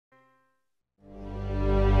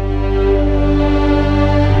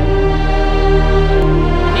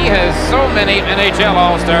many NHL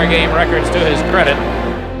All-Star Game records to his credit.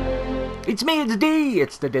 It's me, it's D.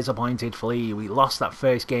 It's the disappointed Flea. We lost that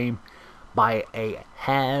first game by a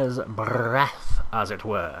hair's breadth, as it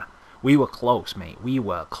were. We were close, mate. We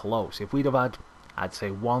were close. If we'd have had, I'd say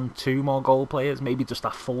 1-2 more goal players, maybe just a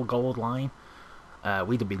full gold line,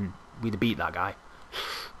 we'd have beat that guy.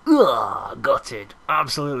 Ugh, gutted,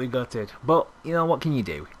 absolutely gutted. But you know, what can you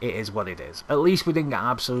do? It is what it is. At least we didn't get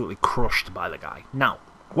absolutely crushed by the guy. Now,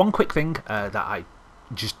 one quick thing that I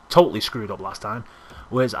just totally screwed up last time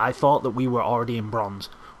was I thought that we were already in bronze.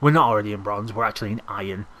 We're not already in bronze. We're actually in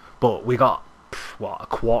iron. But we got what, a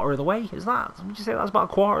quarter of the way? Is that? Would you say that's about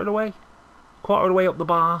a quarter of the way? Quarter of the way up the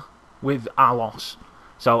bar with our loss.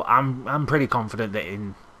 So I'm pretty confident that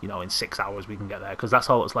in 6 hours we can get there, because that's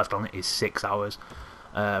all that's left on it is 6 hours.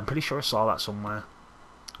 I'm pretty sure I saw that somewhere.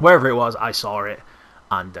 Wherever it was, I saw it,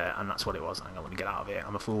 and that's what it was. Hang on, let me get out of here.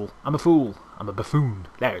 I'm a fool. I'm a buffoon.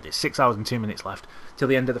 There it is. 6 hours and 2 minutes left till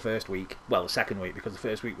the end of the first week. Well, the second week, because the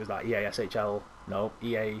first week was that EA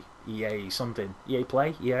something. EA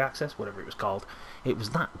Play? EA Access? Whatever it was called. It was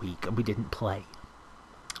that week, and we didn't play.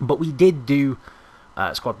 But we did do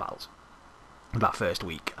squad battles that first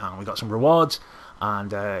week, and we got some rewards.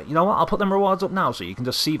 And you know what? I'll put them rewards up now so you can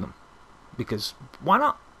just see them. Because why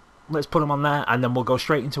not? Let's put them on there, and then we'll go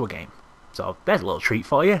straight into a game. So there's a little treat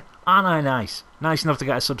for you. Aren't I nice? Nice enough to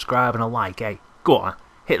get a subscribe and a like, eh? Go on,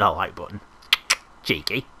 hit that like button.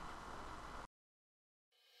 Cheeky.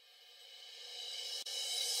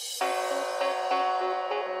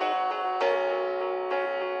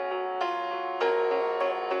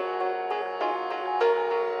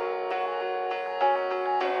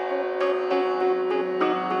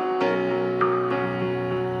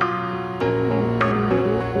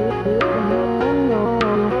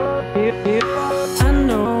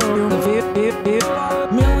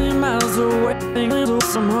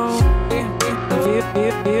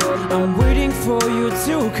 I'm waiting for you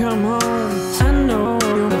to come home. I know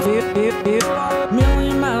you're a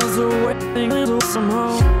million miles away. Some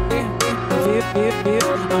home.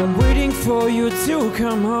 I'm waiting for you to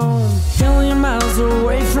come home. Million miles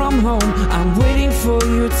away from home. I'm waiting for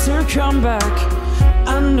you to come back.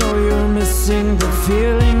 I know you're missing the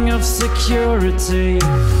feeling of security.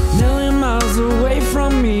 Million miles away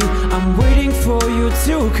from me. I'm waiting for you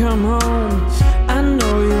to come home. I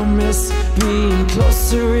know you miss being close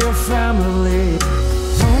to your family.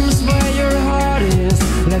 Home's where your heart is.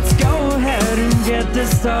 Let's go ahead and get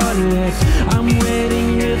this started. I'm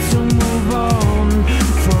waiting here to move on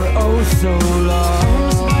for oh so long.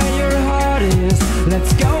 Home's where your heart is.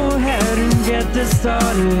 Let's go ahead and get this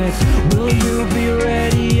started. Will you be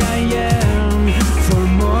ready? I am for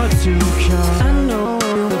more to come. I know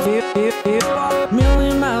you're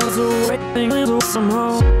million miles away. Some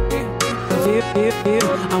home.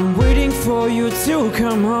 I'm waiting for you to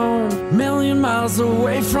come home. Million miles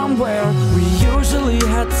away from where we usually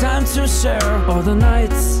had time to share. All the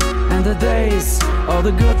nights and the days, all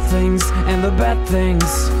the good things and the bad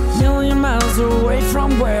things. Million miles away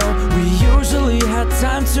from where we usually had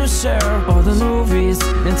time to share. All the movies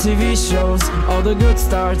and TV shows, all the good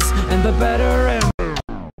starts and the better end.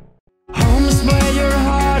 Home's where your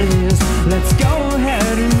heart is. Let's go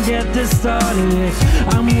ahead and get this started.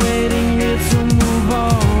 I'm waiting here to move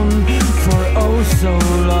on for oh so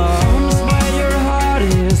long. Home's where your heart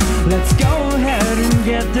is. Let's go ahead and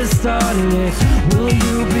get this started. Will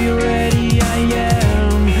you be ready? I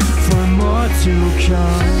am for more to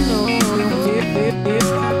come.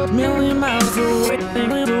 Million miles away,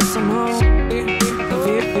 some home.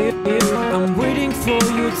 I'm waiting for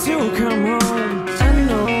you to come home. I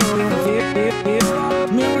know.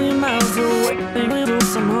 Million miles away,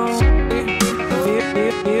 some home.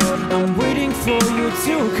 I'm waiting for you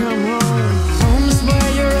to come home. Home's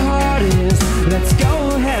where your heart is. Let's go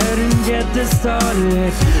ahead and get this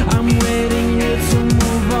started. I'm waiting here to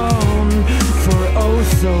move on for oh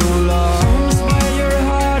so long. Home's where your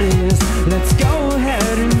heart is. Let's go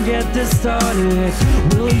ahead and get this started.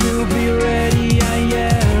 Will you be ready? I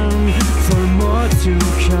am for more to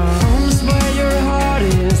come. Home's where your heart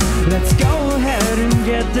is. Let's go ahead and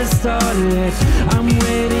get this started. I'm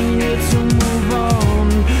waiting here to move on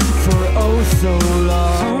for oh so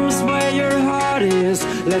long. Home's where your heart is.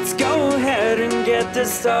 Let's go ahead and get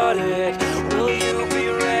this started. Will you be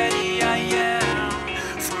ready? I am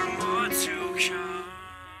for more to come.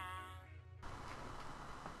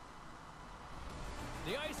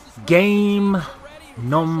 Game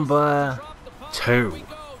number 2.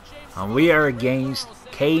 And we are against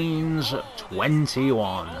Kane's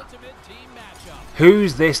 21.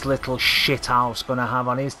 Who's this little shithouse going to have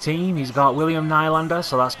on his team? He's got William Nylander,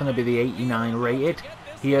 so that's going to be the 89 rated.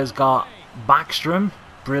 He has got Backstrom,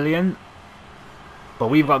 brilliant. But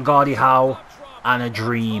we've got Gordie Howe and a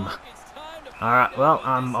dream. Alright, well,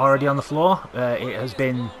 I'm already on the floor. It has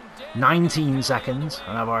been 19 seconds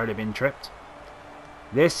and I've already been tripped.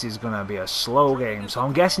 This is going to be a slow game. So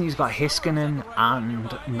I'm guessing he's got Hiskanen and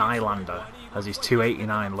Nylander as his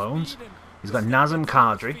 289 loans. He's got Nazem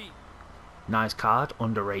Kadri. Nice card,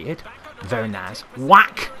 underrated. Very nice.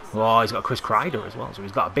 Whack! Oh, he's got Chris Kreider as well. So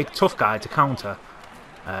he's got a big tough guy to counter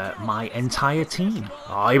my entire team.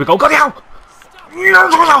 Oh, here we go. Gordie Howe!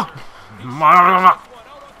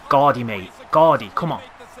 Gordie, mate. Gordie, come on.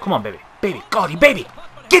 Come on, baby. Baby, Gordie, baby.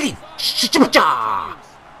 Get in! Ah,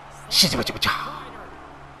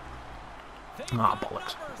 oh,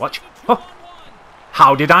 bollocks. Watch. Oh.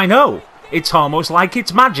 How did I know? It's almost like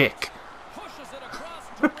it's magic.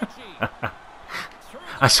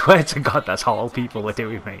 I swear to God, that's how all people are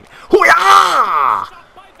doing, mate. Hoo-yah!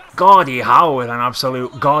 Gordie Howe with an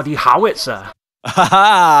absolute Gordie Howitzer.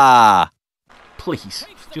 Ha Please,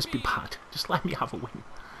 just be bad. Just let me have a win.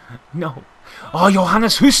 No. Oh,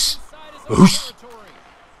 Johannes Hus. Hus.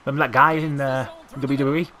 Remember that guy in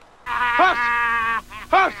WWE?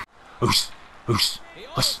 Hus. Hus. Hus.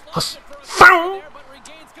 Hus. Hus.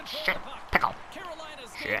 Shit. Pickle.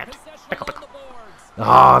 Shit. Pickle, pickle.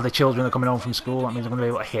 Ah, the children are coming home from school. That means I'm going to be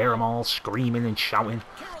able to hear them all screaming and shouting.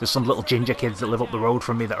 There's some little ginger kids that live up the road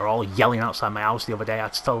from me that are all yelling outside my house the other day. I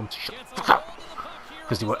had to tell them to shut the fuck up.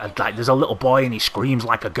 Because like, there's a little boy and he screams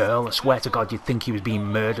like a girl. I swear to God, you'd think he was being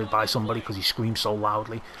murdered by somebody because he screams so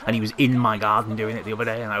loudly. And he was in my garden doing it the other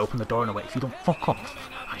day, and I opened the door and I went, if you don't fuck off,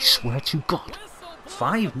 I swear to God.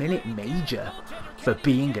 5-minute major for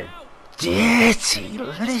being a dirty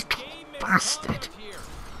little bastard.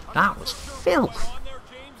 That was filth.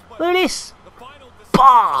 Look at this.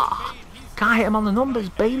 Bah! Can't hit him on the numbers,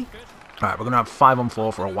 baby. Alright, we're going to have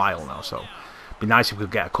 5-on-4 for a while now, so it'd be nice if we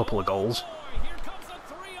could get a couple of goals.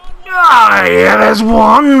 Ah, yeah, there's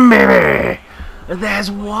one, baby.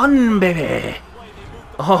 There's one, baby.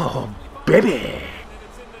 Oh, baby.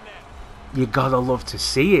 You gotta love to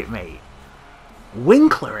see it, mate.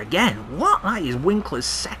 Winkler again. What? That is Winkler's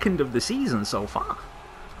second of the season so far.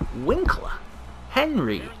 Winkler.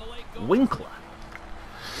 Henry Winkler.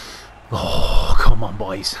 Oh, come on,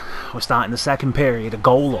 boys. We're starting the second period, a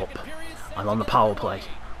goal up. And on the power play,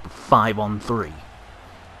 5-on-3.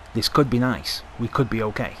 This could be nice. We could be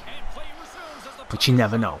okay. But you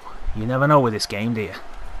never know. You never know with this game, do you?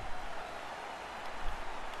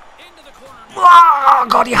 Oh,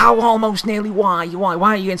 Gordie Howe almost nearly. Why? Why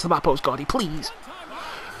are you into the back post, Gordie? Please.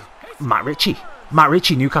 Matt Ritchie. Matt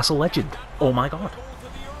Ritchie, Newcastle legend. Oh my God.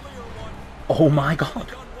 Oh my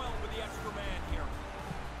God.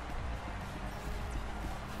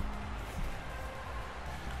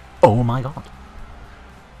 Oh my God.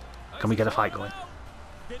 Can we get a fight going?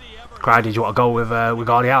 Cry, did you want to go with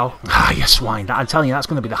Gordie Howe? Ah, you swine. I'm telling you, that's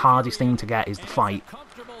going to be the hardest thing to get, is the fight.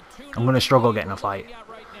 I'm going to struggle getting a fight.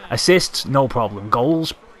 Assists, no problem.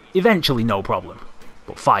 Goals, eventually no problem.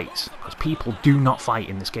 But fights, because people do not fight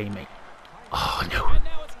in this game, mate. Oh, no.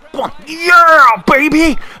 Go on. Yeah,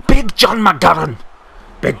 baby! Big John McGurran.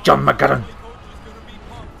 Big John McGurran.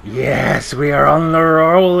 Yes, we are on the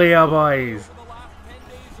roll here, boys.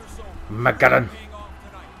 McGurran.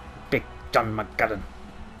 Big John McGurran.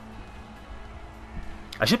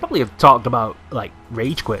 I should probably have talked about, like,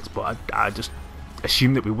 rage quits, but I just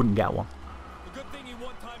assumed that we wouldn't get one.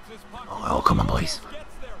 Oh, come on, boys.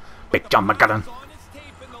 Big John McGurran.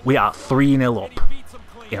 We are 3-0 up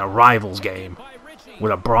in a rivals game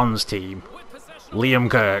with a bronze team. Liam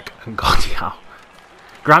Kirk and Gordie Howe.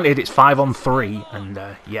 Granted, it's 5-on-3, and,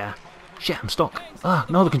 yeah. Shit, I'm stuck. Ah,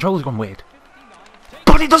 no, the controller's gone weird.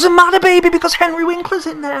 But it doesn't matter, baby, because Henry Winkler's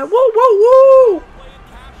in there. Whoa, whoa, whoa!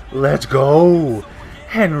 Let's go.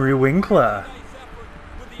 Henry Winkler.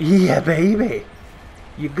 Yeah, baby.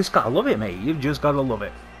 You just gotta love it, mate. You've just gotta love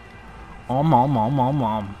it.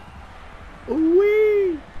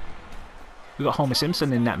 Ooh-wee. We got Homer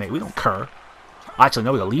Simpson in that, mate. We don't care. Actually,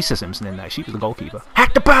 no, we got Lisa Simpson in there. She was the goalkeeper.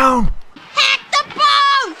 Hack the bone! Hack the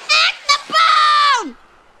bone! Hack the bone!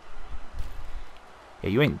 Yeah,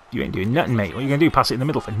 you ain't doing nothing, mate. What are you gonna do? Pass it in the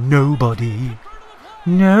middle for nobody.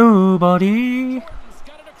 Nobody.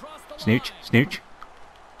 Snooch, snooch.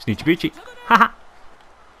 Snoochy Boochie. Haha.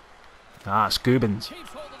 Ah, Scoobins.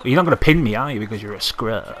 Well, you're not going to pin me, are you? Because you're a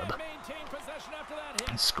scrub.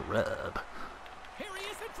 Scrub.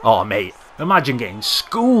 Oh, mate. Imagine getting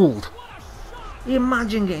schooled.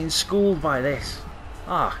 Imagine getting schooled by this.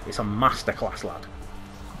 Ah, it's a masterclass, lad.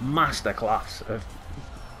 Masterclass of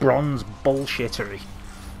bronze bullshittery.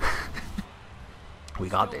 We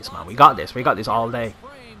got this, man. We got this. We got this all day.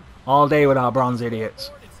 All day with our bronze idiots.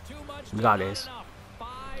 We got this.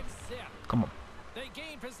 Come on.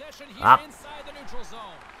 Up.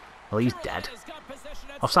 Well, he's dead.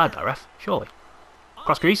 Offside, that ref. Surely.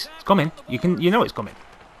 Cross crease. It's coming. You know it's coming.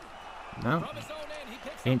 No.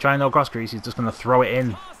 He ain't trying no cross crease. He's just gonna throw it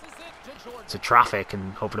in to traffic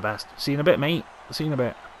and hope for the best. See you in a bit, mate. See you in a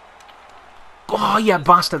bit. Oh, you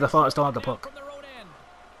bastard! I thought I still had the puck.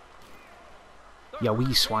 You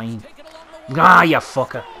wee swine. Ah, you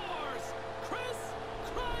fucker.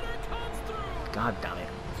 God damn it.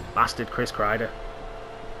 Bastard Chris Kreider.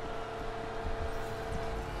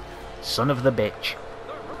 Son of the bitch.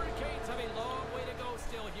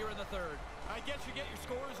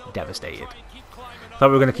 Devastated. Thought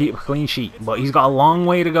we were going to keep a clean sheet, but he's got a long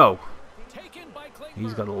way to go.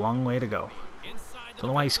 He's got a long way to go. Don't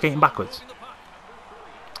know why he's skating backwards.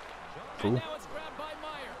 Fool.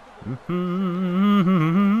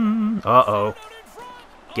 Uh-oh.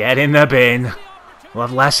 Get in the bin. We'll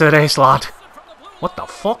have less of this, lad. What the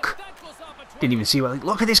fuck? Didn't even see what...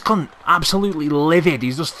 Look at this cunt. Absolutely livid.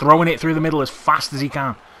 He's just throwing it through the middle as fast as he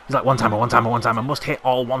can. He's like, one-timer, one-timer, one-timer. I must hit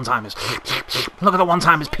all one-timers. Look at the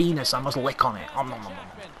one-timer's penis. I must lick on it.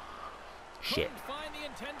 Shit.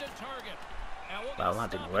 Well,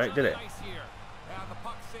 that didn't work, did it?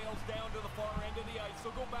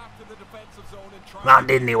 That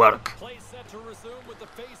didn't work.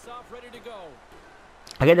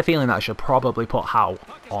 I get the feeling that I should probably put Howe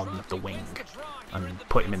on the wing and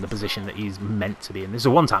put him in the position that he's meant to be in. This is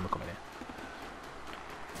a one-timer coming in.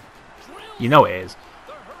 You know it is.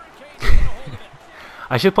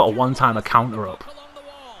 I should put a one-timer counter up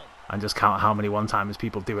and just count how many one-timers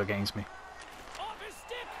people do against me.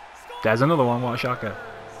 There's another one. What a shocker.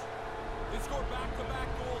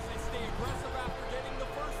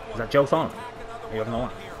 Is that Joe Thornton? You have no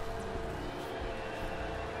one.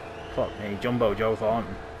 Fuck me, Jumbo Joe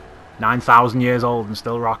Thornton. 9,000 years old and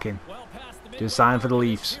still rocking. Just signed for the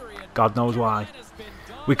Leafs. God knows why.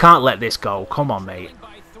 We can't let this go. Come on, mate.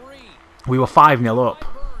 We were 5-0 up.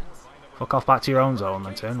 Fuck off back to your own zone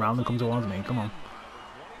and turn around and come towards me. Come on.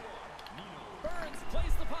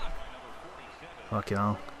 Fucking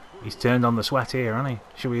hell. He's turned on the sweat here, hasn't he?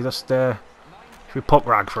 Should we just, should we puck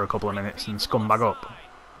rag for a couple of minutes and scum back up?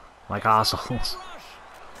 Like arseholes.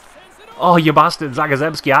 Oh, you bastard.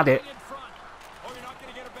 Zagazebski had it.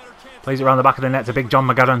 Plays it around the back of the net to Big John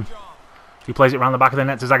McGarren. He plays it around the back of the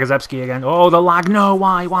net to Zagazebski again. Oh, the lag. No,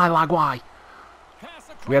 why? Why lag? Why?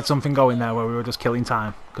 We had something going there where we were just killing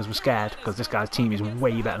time because we're scared because this guy's team is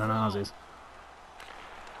way better than ours is.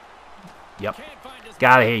 Yep.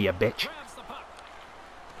 Get out of here, you bitch.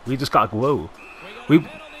 We just got to... Whoa.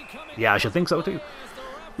 Yeah, I should think so too.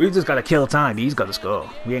 We've just got to kill time. He's got to score.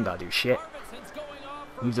 We ain't got to do shit.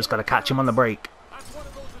 We've just got to catch him on the break.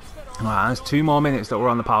 Alright, there's 2 more minutes that we're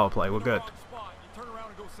on the power play. We're good.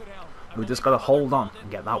 We've just got to hold on and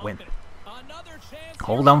get that win.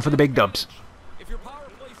 Hold on for the big dubs.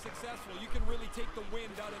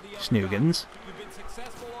 Snoogans.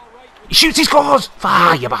 He shoots, he scores!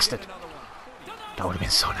 Ah, you bastard. That would have been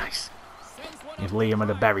so nice. If Liam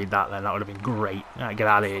had buried that, then that would have been great. Right, get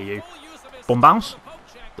out of here, you. Bum bounce.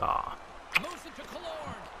 Ah.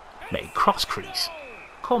 Mate, cross crease.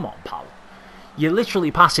 Come on, pal. You're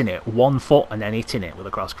literally passing it 1 foot and then hitting it with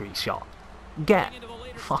a cross crease shot. Get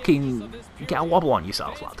a wobble on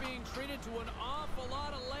yourself, lad.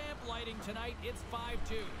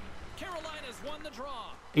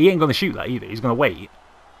 He ain't going to shoot that either. He's going to wait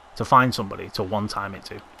to find somebody to one-time it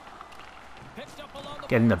to.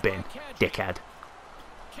 Get in the bin, dickhead.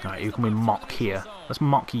 Alright, you can we mock here. Let's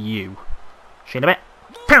mock you. See in a bit.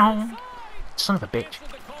 Son of a bitch.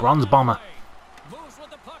 Bronze bomber.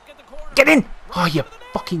 Get in! Oh, you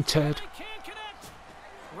fucking turd.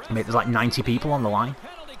 Mate, there's like 90 people on the line.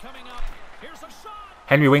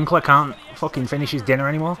 Henry Winkler can't fucking finish his dinner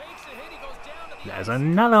anymore. There's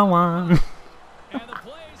another one.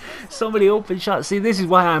 Somebody open shot. See, this is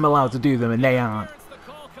why I'm allowed to do them and they aren't.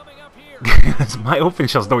 My open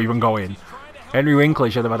shots don't even go in. Henry Winkler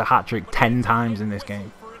should have had a hat-trick 10 times in this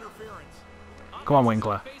game. Come on,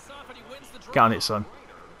 Winkler. Get on it, son.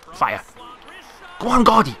 Fire. Go on,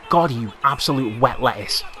 Gordie. Gordie, you absolute wet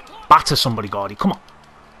lettuce. Batter somebody, Gordie. Come on.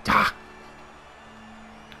 Ah.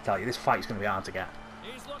 I tell you, this fight's going to be hard to get.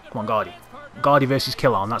 Come on, Gordie. Gordie versus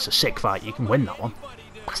Killorn. That's a sick fight. You can win that one.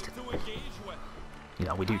 Bastard. You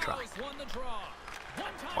know, we do try.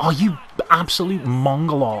 Oh, you absolute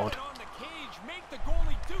mongolord.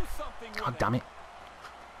 God damn it.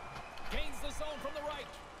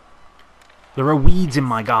 There are weeds in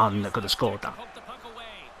my garden that could have scored that.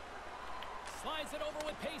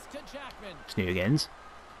 Snoogans.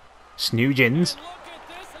 Snoogans.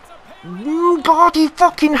 Gordie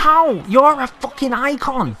fucking Howe! You're a fucking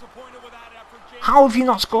icon! How have you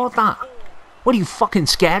not scored that? What, are you fucking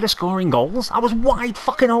scared of scoring goals? I was wide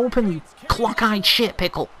fucking open, you clock-eyed shit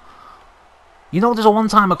pickle. You know there's a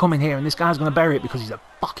one-timer coming here and this guy's going to bury it because he's a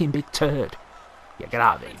fucking big turd. Yeah, get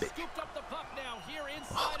out of there, you bitch.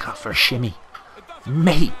 Oh, God, for a shimmy.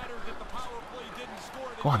 Mate!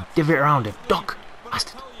 Go on, divvy it around him. Duck!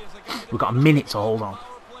 Bastard. We've got a minute to hold on.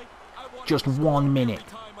 Just 1 minute.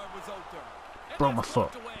 Broke my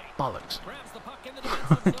foot. Bollocks.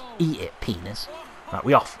 Eat it, penis. Right,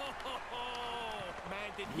 we off.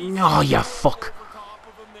 Oh, you fuck.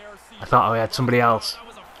 I thought I had somebody else.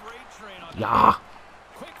 Yeah.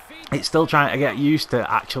 It's still trying to get used to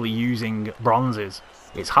actually using bronzes.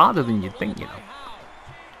 It's harder than you'd think, you know.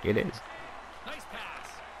 It is.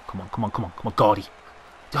 Come on, come on, come on, come on, Gordie.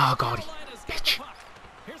 Oh, Gordie. Bitch.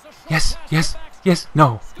 Yes, yes, yes.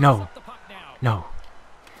 No, no, no.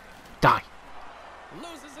 Die.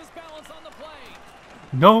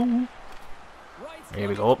 No. Here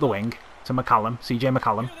we go, up the wing to McCallum. CJ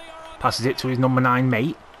McCallum. Passes it to his number 9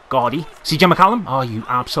 mate, Gordie. CJ McCallum. Oh, you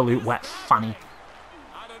absolute wet fanny.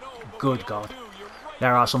 Good God.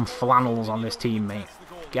 There are some flannels on this team, mate.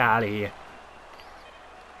 Get out of here.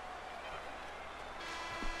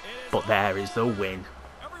 But there is the win.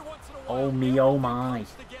 Oh me, oh my.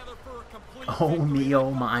 Oh me,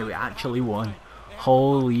 oh my. We actually won.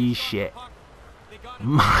 Holy shit.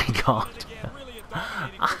 My God.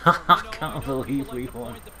 I can't believe we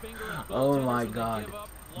won. Oh my God.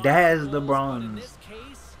 There's the bronze.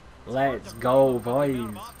 Let's go,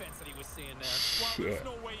 boys. Shit.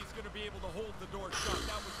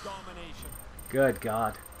 Good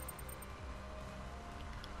God.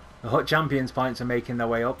 The Hut Champions points are making their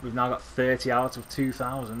way up. We've now got 30 out of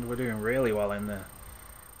 2,000. We're doing really well in there.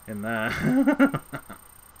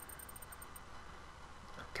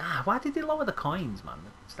 God, why did they lower the coins, man?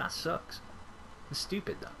 That sucks. It's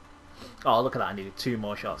stupid, though. Oh, look at that. I needed 2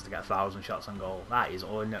 more shots to get 1,000 shots on goal. That is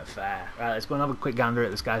unfair. Right, let's go and have a quick gander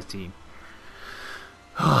at this guy's team.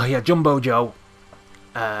 Oh, yeah, Jumbo Joe.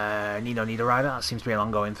 Nino Niederreiter, that seems to be an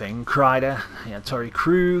ongoing thing. Kreider, he had Torrey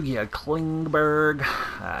Krug, he had Klingberg,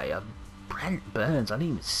 he had Brent Burns, I didn't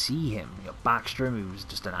even see him. You had Backstrom, who was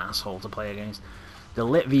just an asshole to play against. The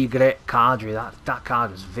Litvy Grit Kadri, that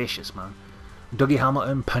card was vicious, man. Dougie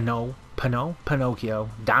Hamilton, Pinocchio,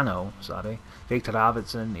 Dano, sorry, Victor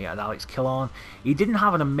Arvidsson, he had Alex Killorn. He didn't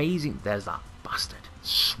have an amazing, there's that bastard,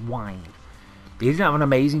 swine. He didn't have an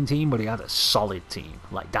amazing team, but he had a solid team,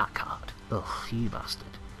 like that card. Ugh, you bastard.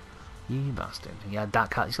 You bastard. He had that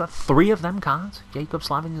card. He's got 3 of them cards. Jacob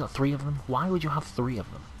Slavin, he's got 3 of them. Why would you have 3 of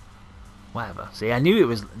them? Whatever. See, I knew it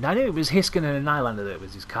was Hiskinen and Nylander that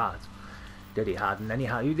was his cards that he had. And then he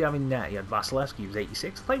had, who did he have in net? He had Vasilevsky, he was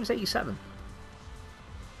 86. I thought he was 87.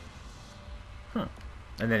 And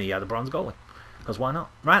then he had a bronze goalie. Because why not?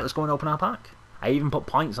 Right, let's go and open our pack. I even put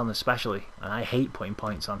points on especially. And I hate putting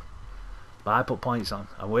points on. But I put points on.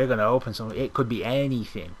 And we're going to open something. It could be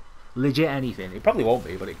anything. Legit anything. It probably won't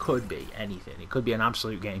be, but it could be anything. It could be an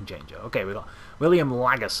absolute game changer. Okay, we got William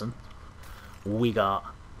Lagerson. We got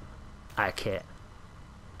a kit.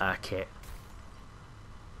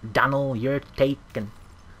 Daniel, you're taking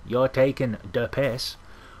the piss.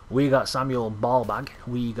 We got Samuel Ballbag.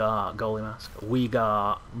 We got Goalie Mask. We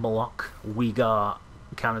got Moloch. We got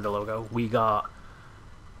Canada logo. We got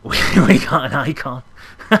an icon.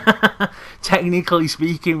 Technically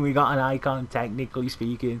speaking, we got an icon. Technically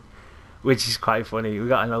speaking. Which is quite funny. We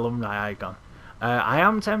got an alumni icon. I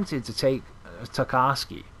am tempted to take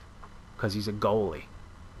Tokarski because he's a goalie,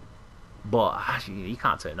 but actually you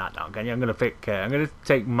can't turn that down, can you? I'm gonna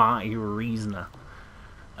take Marty Reisner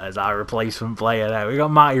as our replacement player. There, we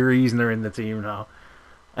got Marty Reisner in the team now.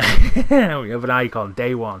 We have an icon.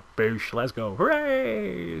 Day 1. Boosh. Let's go.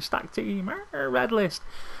 Hooray! Stack team. Red list.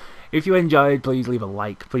 If you enjoyed, please leave a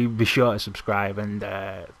like. Please be sure to subscribe, and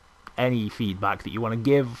any feedback that you want to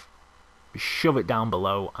give, shove it down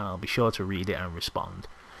below and I'll be sure to read it and respond.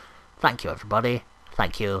 Thank you, everybody.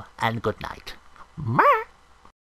 Thank you and good night.